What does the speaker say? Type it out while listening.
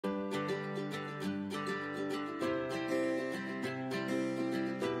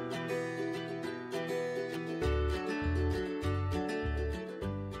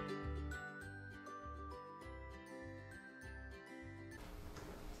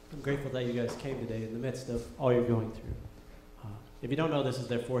I'm grateful that you guys came today in the midst of all you're going through. If you don't know, this is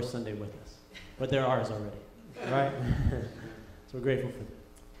their fourth Sunday with us, but they're ours already, right? So we're grateful for them.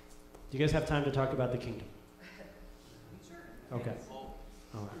 Do you guys have time to talk about the kingdom? Okay. All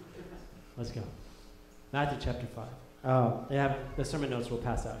right. Let's go. Matthew chapter 5. They have the sermon notes we'll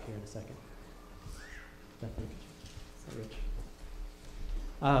pass out here in a second.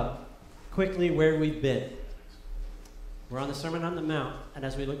 Quickly, where we've been. We're on the Sermon on the Mount, and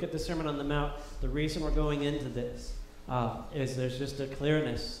as we look at the Sermon on the Mount, the reason we're going into this is there's just a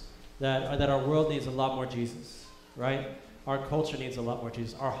clearness that our world needs a lot more Jesus, right? Our culture needs a lot more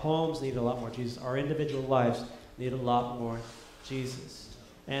Jesus. Our homes need a lot more Jesus. Our individual lives need a lot more Jesus.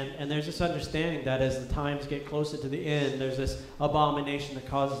 And there's this understanding that as the times get closer to the end, there's this abomination that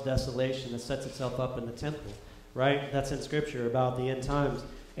causes desolation that sets itself up in the temple, right? That's in Scripture about the end times.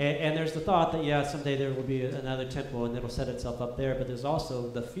 And there's the thought that, yeah, someday there will be another temple and it'll set itself up there. But there's also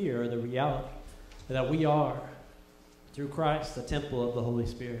the fear, the reality, that we are, through Christ, the temple of the Holy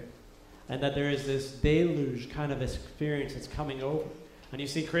Spirit. And that there is this deluge kind of experience that's coming over. And you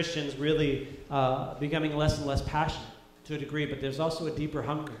see Christians really becoming less and less passionate to a degree, but there's also a deeper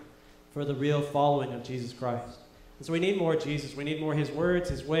hunger for the real following of Jesus Christ. And so we need more Jesus. We need more His words,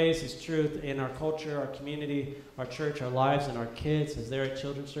 His ways, His truth in our culture, our community, our church, our lives, and our kids as they're at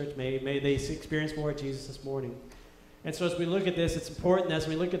Children's Church. May they experience more of Jesus this morning. And so as we look at this, it's important as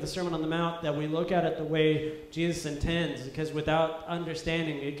we look at the Sermon on the Mount that we look at it the way Jesus intends, because without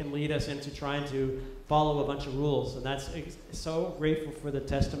understanding, it can lead us into trying to follow a bunch of rules. And that's so grateful for the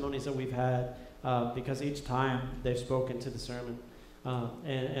testimonies that we've had because each time they've spoken to the sermon.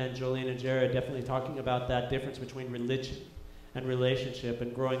 And Jolene and Jared definitely talking about that difference between religion and relationship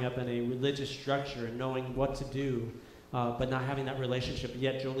and growing up in a religious structure and knowing what to do, but not having that relationship,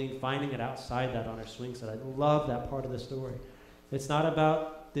 yet Jolene finding it outside that on her swing set. I love that part of the story. It's not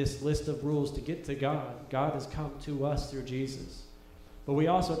about this list of rules to get to God. God has come to us through Jesus. But we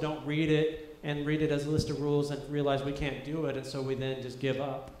also don't read it as a list of rules and realize we can't do it, and so we then just give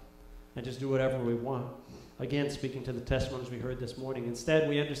up and just do whatever we want. Again, speaking to the testimonies we heard this morning. Instead,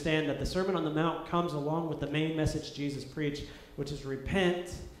 we understand that the Sermon on the Mount comes along with the main message Jesus preached, which is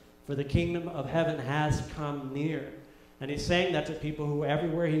repent, for the kingdom of heaven has come near. And He's saying that to people who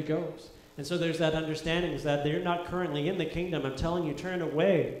everywhere He goes. And so there's that understanding is that they're not currently in the kingdom. I'm telling you, turn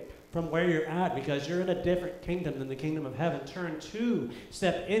away from where you're at because you're in a different kingdom than the kingdom of heaven. Turn to,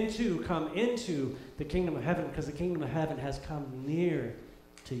 step into, come into the kingdom of heaven because the kingdom of heaven has come near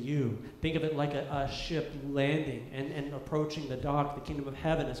to you. Think of it like a ship landing and approaching the dock. The kingdom of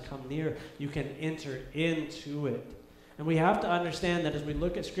heaven has come near. You can enter into it. And we have to understand that as we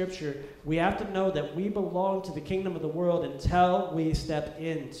look at Scripture, we have to know that we belong to the kingdom of the world until we step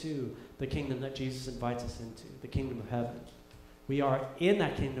into the kingdom that Jesus invites us into, the kingdom of heaven. We are in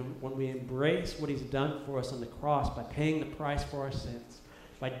that kingdom when we embrace what He's done for us on the cross by paying the price for our sins,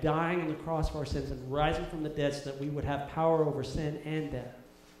 by dying on the cross for our sins and rising from the dead so that we would have power over sin and death.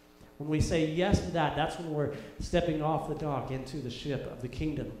 When we say yes to that, that's when we're stepping off the dock into the ship of the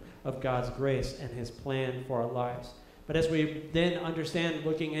kingdom of God's grace and His plan for our lives. But as we then understand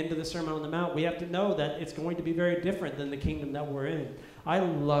looking into the Sermon on the Mount, we have to know that it's going to be very different than the kingdom that we're in. I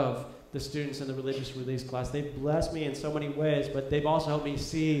love the students in the religious release class. They've blessed me in so many ways, but they've also helped me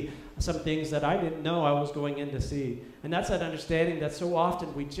see some things that I didn't know I was going in to see. And that's that understanding that so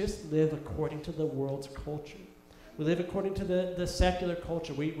often we just live according to the world's culture. We live according to the secular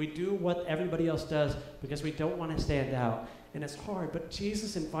culture. We do what everybody else does because we don't want to stand out. And it's hard, but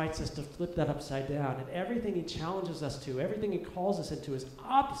Jesus invites us to flip that upside down. And everything He challenges us to, everything He calls us into is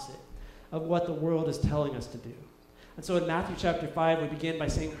opposite of what the world is telling us to do. And so in Matthew chapter 5, we begin by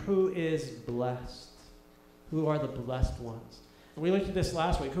saying, who is blessed? Who are the blessed ones? And we looked at this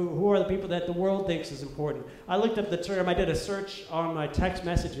last week. Who are the people that the world thinks is important? I looked up the term. I did a search on my text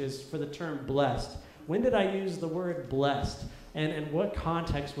messages for the term blessed. When did I use the word blessed? And what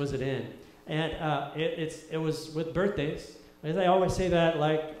context was it in? And it was with birthdays. As I always say that,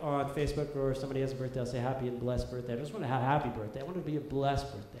 like on Facebook or somebody has a birthday, I'll say happy and blessed birthday. I just want to have a happy birthday. I want it to be a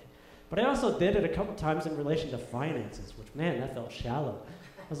blessed birthday. But I also did it a couple times in relation to finances, which, man, that felt shallow.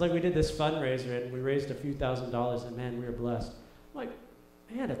 I was like, we did this fundraiser, and we raised a few $1,000s, and, man, we were blessed. I'm like,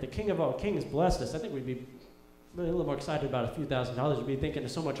 man, if the King of all kings blessed us, I think we'd be a little more excited about a few $1,000s. We'd be thinking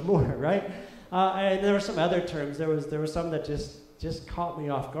of so much more, right? And there were some other terms. There was some that just caught me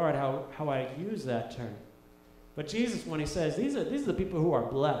off guard, how I use that term. But Jesus, when He says, these are the people who are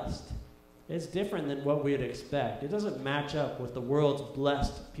blessed, it's different than what we'd expect. It doesn't match up with the world's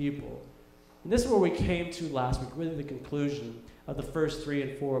blessed people. And this is where we came to last week, really the conclusion of the first 3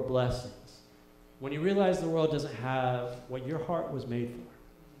 and 4 blessings. When you realize the world doesn't have what your heart was made for,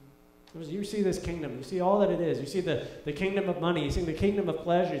 You see this kingdom. You see all that it is. You see the kingdom of money. You see the kingdom of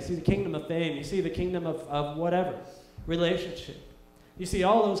pleasure. You see the kingdom of fame. You see the kingdom of whatever, relationship. You see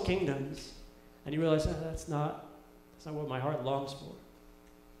all those kingdoms, and you realize, that's not what my heart longs for.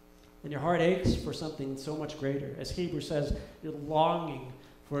 And your heart aches for something so much greater. As Hebrews says, you're longing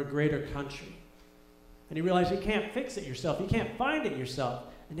for a greater country. And you realize you can't fix it yourself. You can't find it yourself.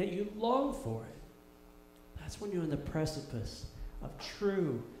 And yet you long for it. That's when you're on the precipice of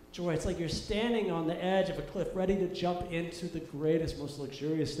true joy. It's like you're standing on the edge of a cliff ready to jump into the greatest, most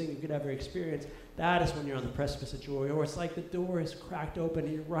luxurious thing you could ever experience. That is when you're on the precipice of joy. Or it's like the door is cracked open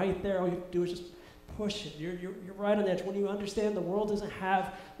and you're right there. All you have to do is just push it. You're right on the edge. When you understand the world doesn't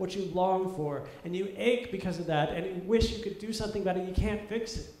have what you long for, and you ache because of that, and you wish you could do something about it, you can't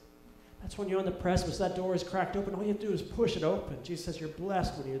fix it. That's when you're on the precipice. That door is cracked open. All you have to do is push it open. Jesus says you're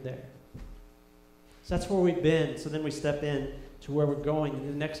blessed when you're there. So that's where we've been. So then we step in to where we're going in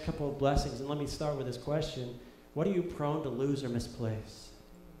the next couple of blessings. And let me start with this question. What are you prone to lose or misplace?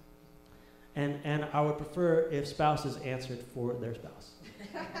 And I would prefer if spouses answered for their spouse.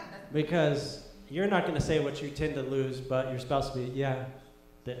 Because you're not going to say what you tend to lose, but your spouse will be, yeah,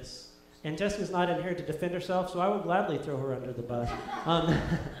 this. And Jessica's not in here to defend herself, so I would gladly throw her under the bus.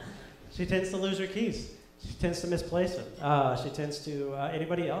 She tends to lose her keys. She tends to misplace them. She tends to,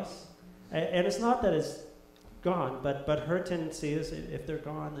 anybody else? And it's not that it's gone, but her tendency is if they're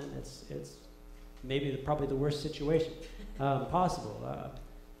gone, then it's maybe probably the worst situation possible.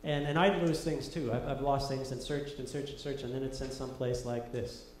 And I'd lose things too. I've lost things and searched, and then it's in some place like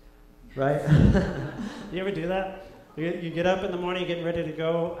this, right? You ever do that? You get up in the morning, getting ready to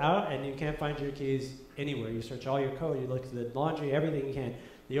go out, and you can't find your keys anywhere. You search all your code, you look at the laundry, everything you can.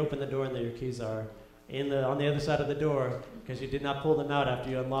 You open the door, and there your keys are on the other side of the door because you did not pull them out after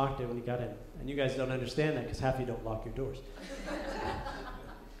you unlocked it when you got in. And you guys don't understand that because half of you don't lock your doors.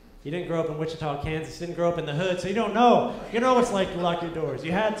 You didn't grow up in Wichita, Kansas. You didn't grow up in the hood, so you don't know. You know what it's like to lock your doors.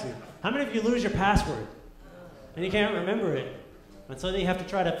 You had to. How many of you lose your password? And you can't remember it. And so then you have to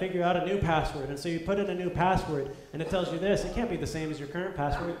try to figure out a new password. And so you put in a new password, and it tells you this. It can't be the same as your current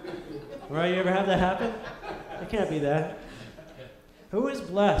password. Right? You ever have that happen? It can't be that. Who is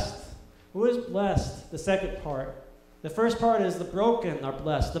blessed? Who is blessed? The second part. The first part is the broken are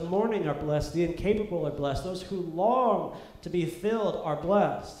blessed. The mourning are blessed. The incapable are blessed. Those who long to be filled are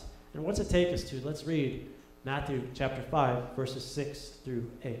blessed. And what's it take us to? Let's read Matthew chapter 5, verses 6 through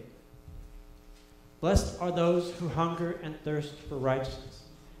 8. Blessed are those who hunger and thirst for righteousness,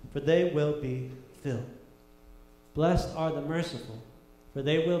 for they will be filled. Blessed are the merciful, for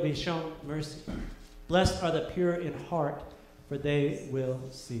they will be shown mercy. Blessed are the pure in heart, for they will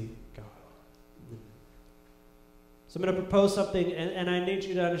see God. So I'm going to propose something, and I need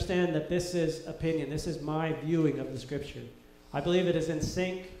you to understand that this is opinion. This is my viewing of the Scripture. I believe it is in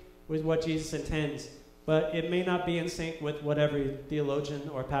sync with what Jesus intends, but it may not be in sync with what every theologian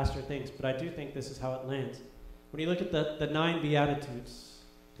or pastor thinks, but I do think this is how it lands. When you look at the 9 Beatitudes,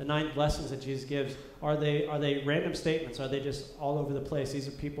 the 9 blessings that Jesus gives, are they random statements? Are they just all over the place? These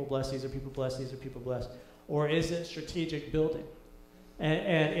are people blessed, these are people blessed, these are people blessed. Or is it strategic building?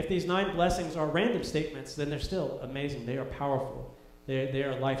 And if these 9 blessings are random statements, then they're still amazing. They are powerful. They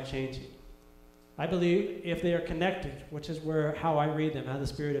are life-changing. I believe if they are connected, which is how I read them, how the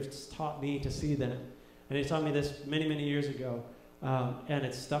Spirit has taught me to see them. And He taught me this many, many years ago, and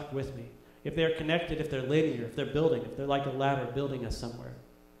it's stuck with me. If they're connected, if they're linear, if they're building, if they're like a ladder building us somewhere,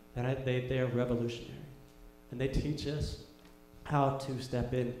 then they are revolutionary. And they teach us how to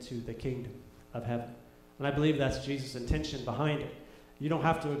step into the kingdom of heaven. And I believe that's Jesus' intention behind it. You don't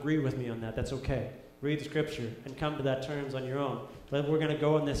have to agree with me on that. That's okay. Read the Scripture and come to that terms on your own. But we're going to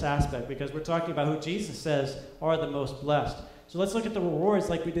go in this aspect because we're talking about who Jesus says are the most blessed. So let's look at the rewards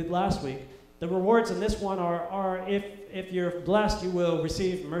like we did last week. The rewards in this one are if you're blessed, you will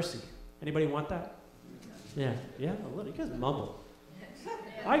receive mercy. Anybody want that? Yeah, a little. You guys mumble.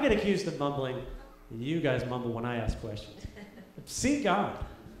 I get accused of mumbling. You guys mumble when I ask questions. See God.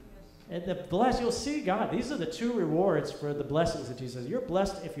 And you'll see God. These are the 2 rewards for the blessings that Jesus says. You're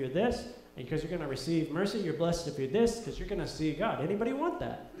blessed if you're this, because you're going to receive mercy. You're blessed if you're this, because you're going to see God. Anybody want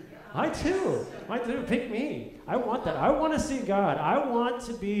that? I too. Pick me. I want that. I want to see God. I want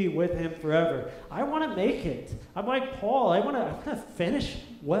to be with Him forever. I want to make it. I'm like Paul. I want to finish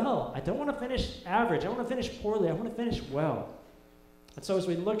well. I don't want to finish average. I want to finish poorly. I want to finish well. And so as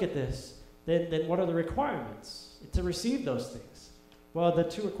we look at this, then what are the requirements to receive those things? Well, the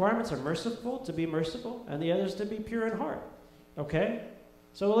 2 requirements are merciful, to be merciful, and the other is to be pure in heart. Okay?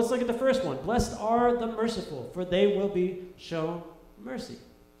 So let's look at the first one. Blessed are the merciful, for they will be shown mercy.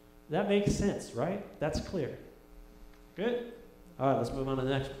 That makes sense, right? That's clear. Good? All right, let's move on to the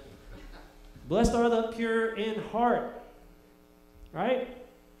next one. Blessed are the pure in heart. Right?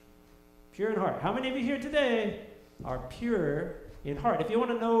 Pure in heart. How many of you here today are pure in heart? If you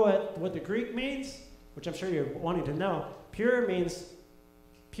want to know what the Greek means, which I'm sure you're wanting to know, pure means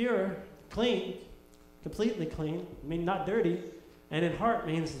pure, clean, completely clean, not dirty, and in heart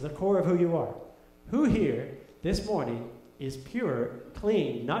means the core of who you are. Who here this morning is pure,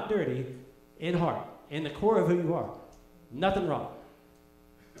 clean, not dirty, in heart, in the core of who you are? Nothing wrong.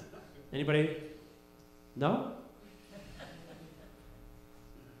 Anybody? No?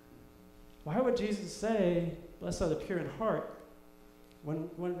 Why would Jesus say, blessed are the pure in heart, when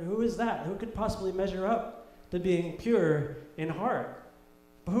who is that? Who could possibly measure up to being pure in heart?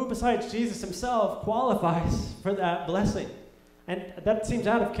 But who besides Jesus himself qualifies for that blessing? And that seems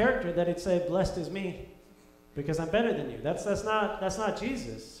out of character that he'd say, blessed is me, because I'm better than you. That's not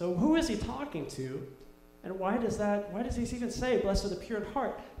Jesus. So who is he talking to? And why does he even say, blessed are the pure in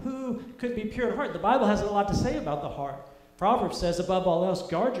heart? Who could be pure in heart? The Bible has a lot to say about the heart. Proverbs says, above all else,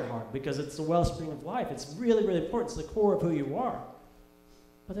 guard your heart, because it's the wellspring of life. It's really, really important. It's the core of who you are.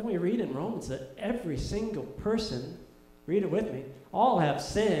 But then we read in Romans that every single person, read it with me, all have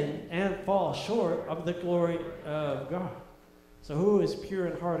sinned and fall short of the glory of God. So who is pure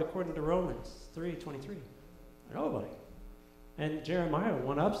in heart according to Romans 3:23? Nobody. And Jeremiah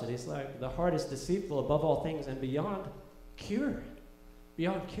one-ups it. He's like, the heart is deceitful above all things and beyond cure.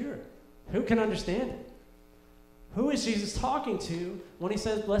 Beyond cure. Who can understand it? Who is Jesus talking to when he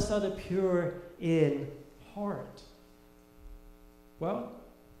says, blessed are the pure in heart? Well,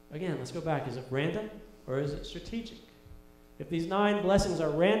 again, let's go back. Is it random or is it strategic? If these 9 blessings are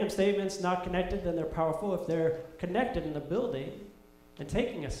random statements, not connected, then they're powerful. If they're connected in the building and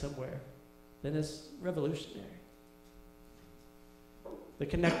taking us somewhere, then it's revolutionary. The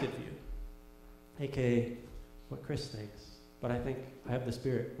connected view, a.k.a. what Chris thinks, but I think I have the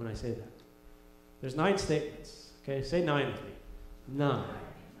Spirit when I say that. There's 9 statements. Okay, say 9 with me. 9.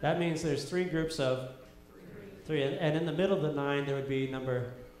 That means there's 3 groups of 3. And in the middle of the 9, there would be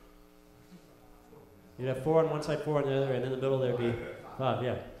number, you'd have 4 on one side, 4 on the other, and in the middle there would be 5,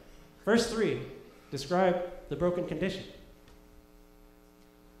 yeah. First 3 describe the broken condition.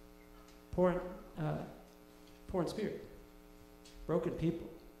 Poor in spirit, broken people,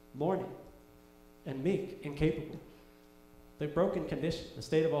 mourning, and meek, incapable. The broken condition, the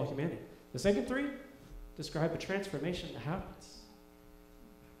state of all humanity. The second 3 describe a transformation that happens.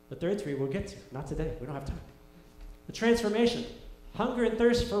 The third 3 we'll get to, not today, we don't have time. The transformation, hunger and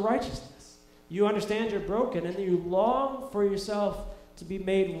thirst for righteousness. You understand you're broken and you long for yourself to be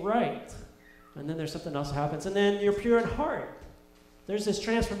made right. And then there's something else that happens. And then you're pure in heart. There's this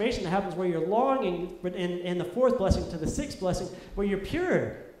transformation that happens where you're longing in the 4th blessing to the 6th blessing, where you're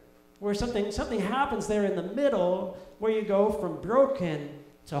pure, where something happens there in the middle, where you go from broken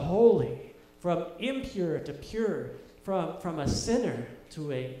to holy, from impure to pure, from a sinner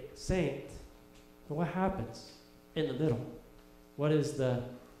to a saint. But what happens in the middle? What is the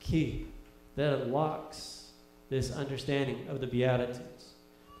key that unlocks this understanding of the Beatitudes?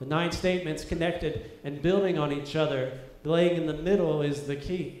 The 9 statements connected and building on each other, laying in the middle is the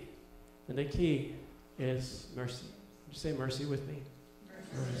key. And the key is mercy. Would you say mercy with me?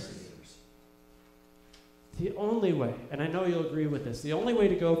 Mercy. The only way, and I know you'll agree with this, the only way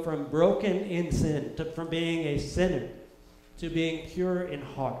to go from broken in sin, from being a sinner, to being pure in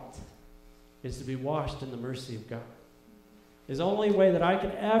heart, is to be washed in the mercy of God. The only way that I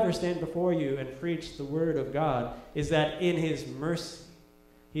can ever stand before you and preach the word of God is that in his mercy,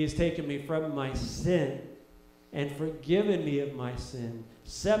 he has taken me from my sin and forgiven me of my sin,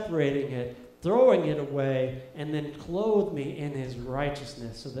 separating it, throwing it away, and then clothed me in his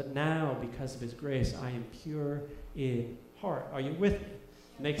righteousness, so that now, because of his grace, I am pure in heart. Are you with me?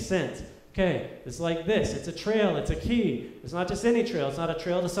 Makes sense. Okay, it's like this. It's a trail. It's a key. It's not just any trail. It's not a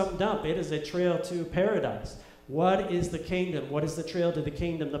trail to some dump. It is a trail to paradise. What is the kingdom? What is the trail to the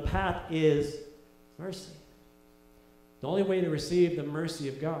kingdom? The path is mercy. The only way to receive the mercy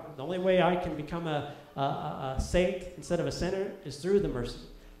of God, the only way I can become a saint instead of a sinner is through the mercy.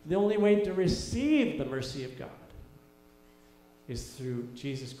 The only way to receive the mercy of God is through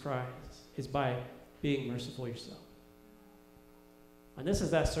Jesus Christ, is by being merciful yourself. And this is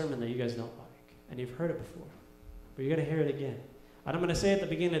that sermon that you guys don't like, and you've heard it before, but you're going to hear it again. And I'm going to say at the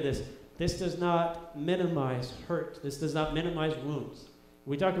beginning of this does not minimize hurt. This does not minimize wounds.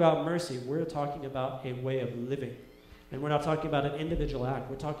 When we talk about mercy, we're talking about a way of living. And we're not talking about an individual act.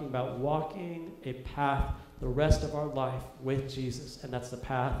 We're talking about walking a path the rest of our life with Jesus, and that's the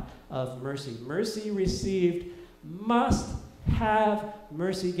path of mercy. Mercy received must Have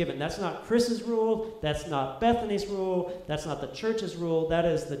mercy given. That's not Chris's rule. That's not Bethany's rule. That's not the church's rule. That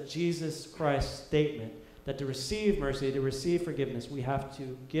is the Jesus Christ statement, that to receive mercy, to receive forgiveness, we have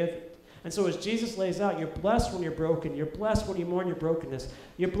to give it. And so as Jesus lays out, you're blessed when you're broken. You're blessed when you mourn your brokenness.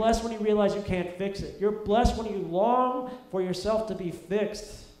 You're blessed when you realize you can't fix it. You're blessed when you long for yourself to be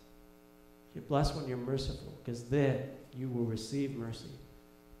fixed. You're blessed when you're merciful, because then you will receive mercy.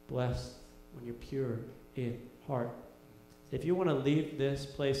 Blessed when you're pure in heart. If you want to leave this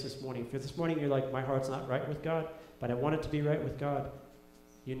place this morning, if this morning you're like, my heart's not right with God, but I want it to be right with God,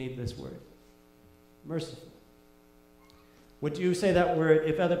 you need this word. Merciful. Would you say that word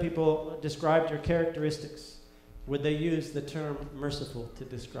if other people described your characteristics? Would they use the term merciful to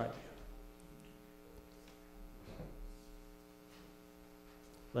describe you?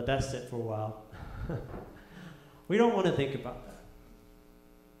 Let that sit for a while. We don't want to think about that.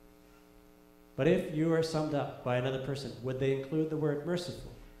 But if you are summed up by another person, would they include the word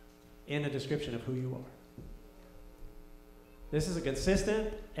merciful in a description of who you are? This is a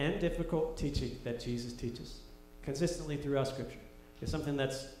consistent and difficult teaching that Jesus teaches consistently throughout Scripture. It's something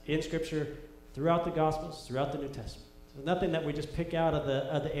that's in Scripture throughout the Gospels, throughout the New Testament. So nothing that we just pick out of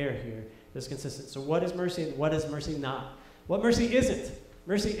the air here is consistent. So what is mercy and what is mercy not? What mercy isn't?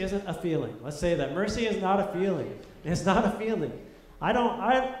 Mercy isn't a feeling. Let's say that. Mercy is not a feeling. It's not a feeling. I don't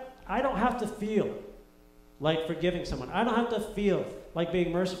have to feel like forgiving someone. I don't have to feel like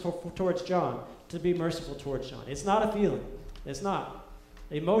being merciful towards John to be merciful towards John. It's not a feeling. It's not.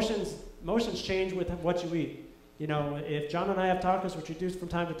 Emotions change with what you eat. You know, if John and I have tacos, which we do from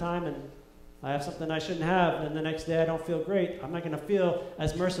time to time, and I have something I shouldn't have, and the next day I don't feel great, I'm not going to feel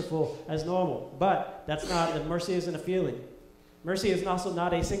as merciful as normal. But that's not, the mercy isn't a feeling. Mercy is also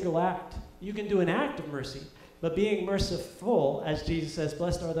not a single act. You can do an act of mercy, but being merciful, as Jesus says,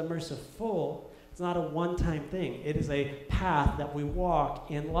 blessed are the merciful, it's not a one-time thing. It is a path that we walk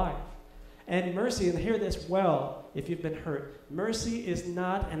in life. And mercy, and hear this well if you've been hurt, mercy is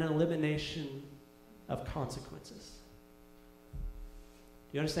not an elimination of consequences. Do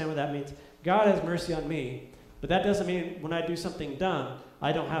you understand what that means? God has mercy on me, but that doesn't mean when I do something dumb,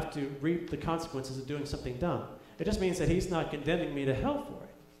 I don't have to reap the consequences of doing something dumb. It just means that he's not condemning me to hell for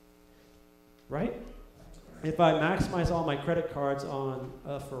it. Right? If I maximize all my credit cards on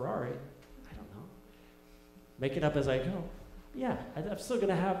a Ferrari, I don't know, make it up as I go, yeah, I'm still going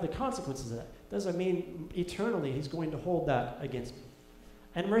to have the consequences of that. Doesn't mean eternally he's going to hold that against me.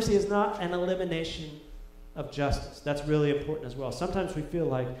 And mercy is not an elimination of justice. That's really important as well. Sometimes we feel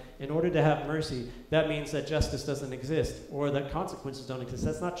like in order to have mercy, that means that justice doesn't exist or that consequences don't exist.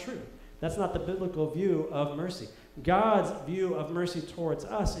 That's not true. That's not the biblical view of mercy. God's view of mercy towards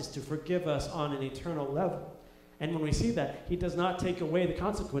us is to forgive us on an eternal level. And when we see that, he does not take away the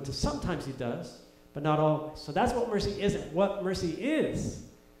consequences. Sometimes he does, but not always. So that's what mercy isn't. What mercy is,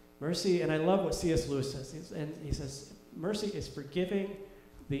 mercy, and I love what C.S. Lewis says, and he says, mercy is forgiving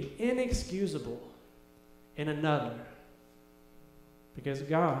the inexcusable in another, because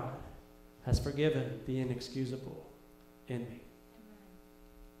God has forgiven the inexcusable in me.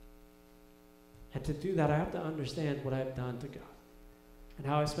 And to do that, I have to understand what I've done to God and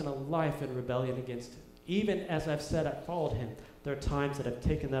how I spent a life in rebellion against him. Even as I've said I followed him, there are times that I've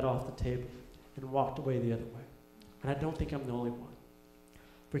taken that off the table and walked away the other way. And I don't think I'm the only one.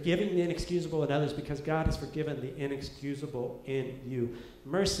 Forgiving the inexcusable in others because God has forgiven the inexcusable in you.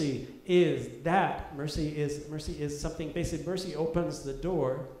 Mercy is that. Mercy is something, basically mercy opens the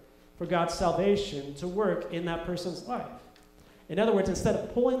door for God's salvation to work in that person's life. In other words, instead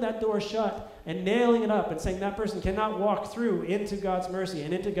of pulling that door shut and nailing it up and saying that person cannot walk through into God's mercy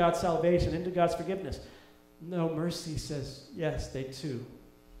and into God's salvation, into God's forgiveness, no, mercy says, yes, they too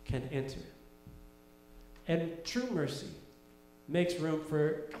can enter. And true mercy makes room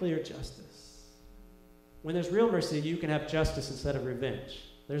for clear justice. When there's real mercy, you can have justice instead of revenge.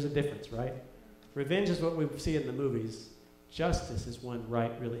 There's a difference, right? Revenge is what we see in the movies. Justice is when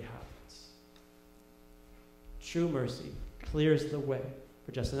right really happens. True mercy clears the way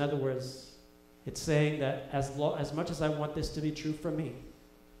for justice. In other words, it's saying that as much as I want this to be true for me,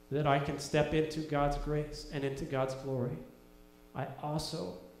 that I can step into God's grace and into God's glory, I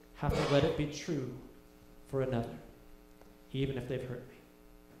also have to let it be true for another, even if they've hurt me.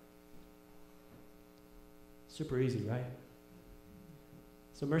 Super easy, right?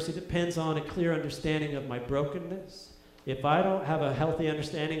 So mercy depends on a clear understanding of my brokenness. If I don't have a healthy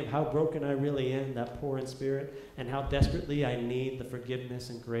understanding of how broken I really am, that poor in spirit, and how desperately I need the forgiveness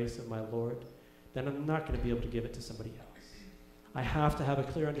and grace of my Lord, then I'm not going to be able to give it to somebody else. I have to have a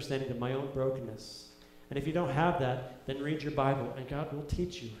clear understanding of my own brokenness. And if you don't have that, then read your Bible, and God will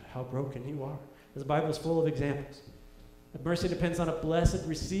teach you how broken you are. The Bible is full of examples. Mercy depends on a blessed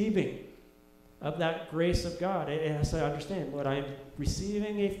receiving of that grace of God. It has to understand, Lord, I am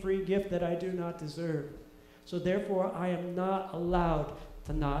receiving a free gift that I do not deserve. So therefore, I am not allowed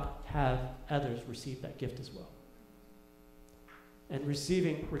to not have others receive that gift as well. And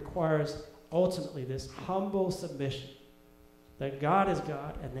receiving requires ultimately this humble submission that God is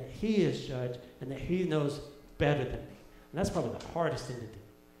God and that he is judge and that he knows better than me. And that's probably the hardest thing to do,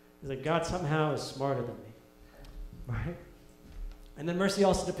 is that God somehow is smarter than me. Right? And then mercy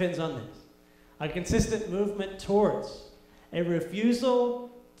also depends on this. A consistent movement towards a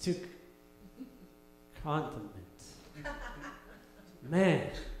refusal to condiment. Man,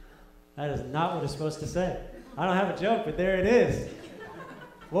 that is not what it's supposed to say. I don't have a joke, but there it is.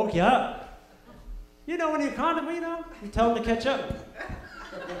 Woke you up. You know when you condiment, you tell them to catch up.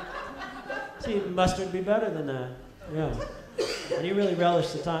 See, mustard would be better than that. Yeah. And you really relish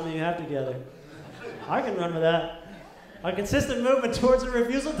the time that you have together. I can run with that. A consistent movement towards a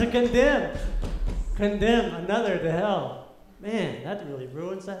refusal to condemn. Condemn another to hell. Man, that really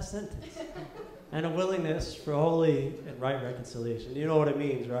ruins that sentence. And a willingness for holy and right reconciliation. You know what it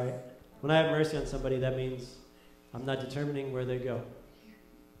means, right? When I have mercy on somebody, that means I'm not determining where they go.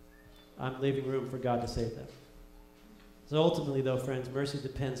 I'm leaving room for God to save them. So ultimately, though, friends, mercy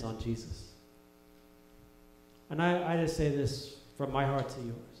depends on Jesus. And I just say this from my heart to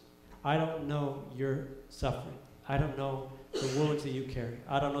yours. I don't know your suffering. I don't know the wounds that you carry.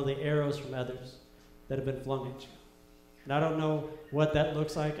 I don't know the arrows from others that have been flung at you. And I don't know what that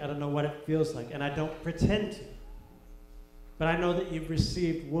looks like. I don't know what it feels like. And I don't pretend to. But I know that you've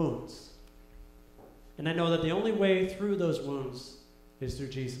received wounds. And I know that the only way through those wounds is through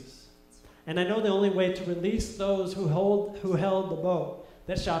Jesus. And I know the only way to release those who held the bow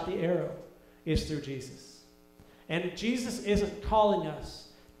that shot the arrow is through Jesus. And Jesus isn't calling us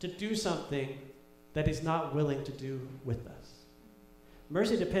to do something that he's not willing to do with us.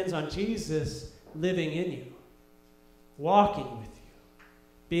 Mercy depends on Jesus living in you, walking with you.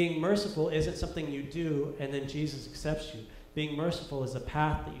 Being merciful isn't something you do and then Jesus accepts you. Being merciful is a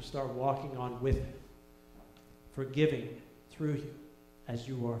path that you start walking on with him, forgiving through you as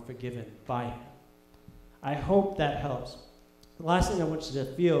you are forgiven by him. I hope that helps. The last thing I want you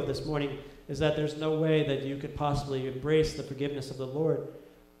to feel this morning is that there's no way that you could possibly embrace the forgiveness of the Lord.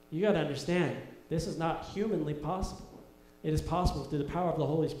 You got to understand, this is not humanly possible. It is possible through the power of the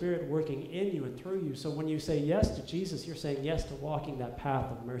Holy Spirit working in you and through you. So when you say yes to Jesus, you're saying yes to walking that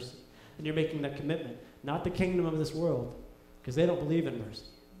path of mercy. And you're making that commitment. Not the kingdom of this world, because they don't believe in mercy.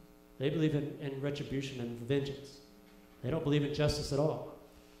 They believe in retribution and vengeance. They don't believe in justice at all.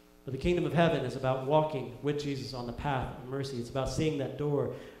 But the kingdom of heaven is about walking with Jesus on the path of mercy. It's about seeing that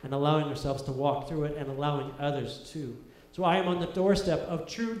door and allowing yourselves to walk through it and allowing others to. So I am on the doorstep of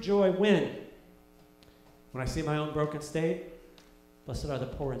true joy when I see my own broken state, blessed are the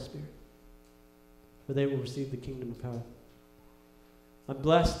poor in spirit, for they will receive the kingdom of heaven. I'm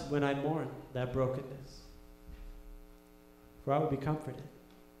blessed when I mourn that brokenness, for I will be comforted,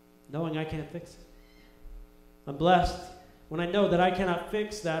 knowing I can't fix it. I'm blessed when I know that I cannot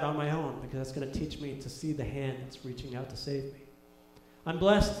fix that on my own, because that's going to teach me to see the hand that's reaching out to save me. I'm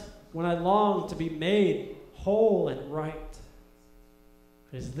blessed when I long to be made whole and right,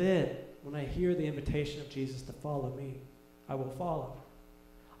 because then when I hear the invitation of Jesus to follow me, I will follow.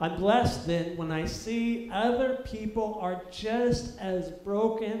 I'm blessed then when I see other people are just as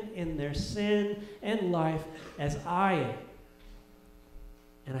broken in their sin and life as I am.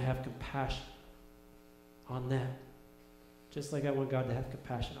 And I have compassion on them, just like I want God to have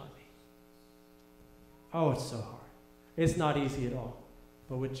compassion on me. Oh, it's so hard. It's not easy at all.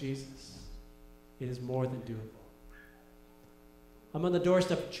 But with Jesus, it is more than doable. I'm on the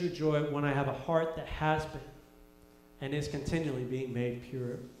doorstep of true joy when I have a heart that has been and is continually being made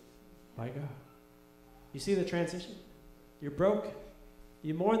pure by God. You see the transition? You're broken.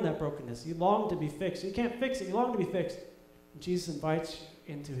 You mourn that brokenness. You long to be fixed. You can't fix it. You long to be fixed. And Jesus invites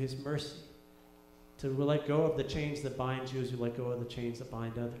you into his mercy to let go of the chains that bind you as you let go of the chains that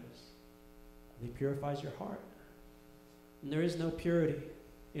bind others. And he purifies your heart. And there is no purity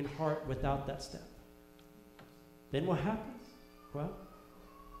in heart without that step. Then what happens? Well,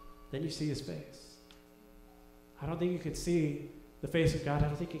 then you see his face. I don't think you can see the face of God. I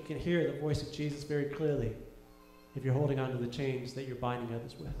don't think you can hear the voice of Jesus very clearly if you're holding on to the chains that you're binding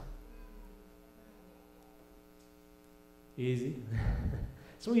others with. Easy.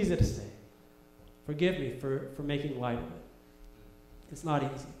 So easy to say. Forgive me for making light of it. It's not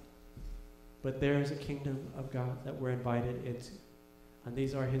easy. But there is a kingdom of God that we're invited into. And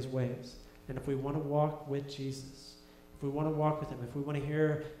these are his ways. And if we want to walk with Jesus, if if we want to walk with him, if we want to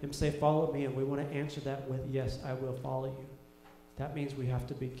hear him say, follow me, and we want to answer that with, yes, I will follow you, that means we have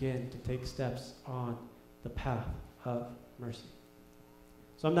to begin to take steps on the path of mercy.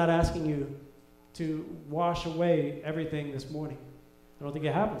 So I'm not asking you to wash away everything this morning. I don't think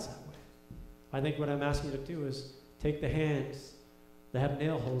it happens that way. I think what I'm asking you to do is take the hands that have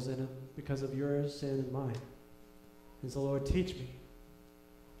nail holes in them because of your sin and mine. And so, Lord, teach me.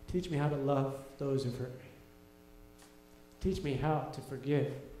 Teach me how to love those who've hurt me. Teach me how to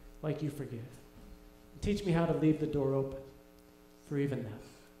forgive like you forgive. And teach me how to leave the door open for even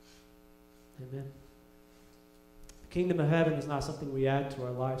that. Amen. The kingdom of heaven is not something we add to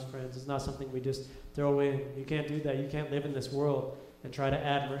our lives, friends. It's not something we just throw in. You can't do that. You can't live in this world and try to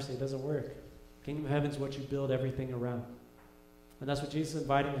add mercy. It doesn't work. The kingdom of heaven is what you build everything around. And that's what Jesus is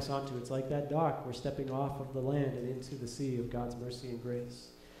inviting us onto. It's like that dock. We're stepping off of the land and into the sea of God's mercy and grace.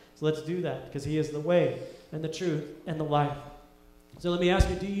 So let's do that, because he is the way and the truth and the life. So let me ask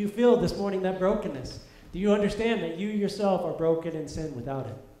you, do you feel this morning that brokenness? Do you understand that you yourself are broken in sin without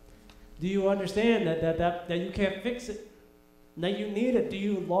it? Do you understand that you can't fix it, and that you need it? Do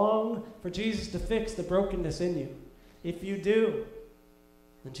you long for Jesus to fix the brokenness in you? If you do,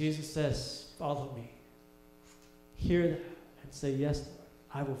 then Jesus says, follow me. Hear that and say, yes, Lord,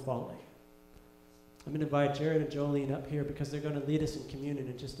 I will follow you. I'm going to invite Jared and Jolene up here because they're going to lead us in communion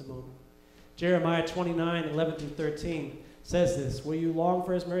in just a moment. Jeremiah 29, 11 through 13 says this: will you long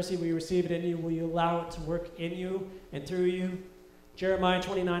for his mercy? Will you receive it in you? Will you allow it to work in you and through you? Jeremiah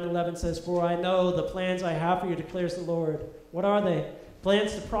 29, 11 says, for I know the plans I have for you, declares the Lord. What are they?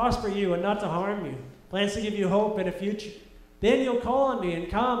 Plans to prosper you and not to harm you. Plans to give you hope and a future. Then you'll call on me and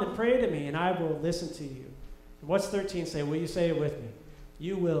come and pray to me, and I will listen to you. And what's 13 say? Will you say it with me?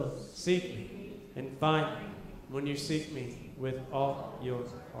 You will seek me and find me when you seek me with all your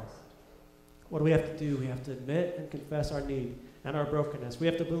heart. What do we have to do? We have to admit and confess our need and our brokenness. We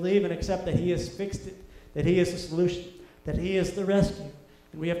have to believe and accept that he has fixed it, that he is the solution, that he is the rescue.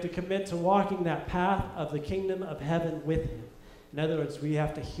 And we have to commit to walking that path of the kingdom of heaven with him. In other words, we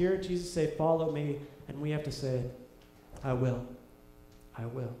have to hear Jesus say, follow me, and we have to say, I will. I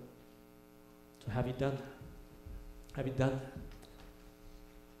will. So have you done that? Have you done that?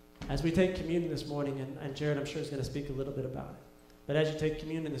 As we take communion this morning, and Jared, I'm sure, is going to speak a little bit about it. But as you take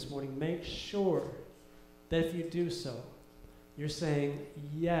communion this morning, make sure that if you do so, you're saying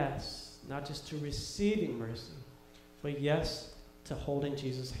yes, not just to receiving mercy, but yes to holding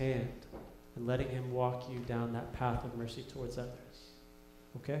Jesus' hand and letting him walk you down that path of mercy towards others.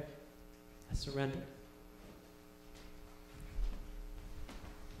 Okay? I surrender.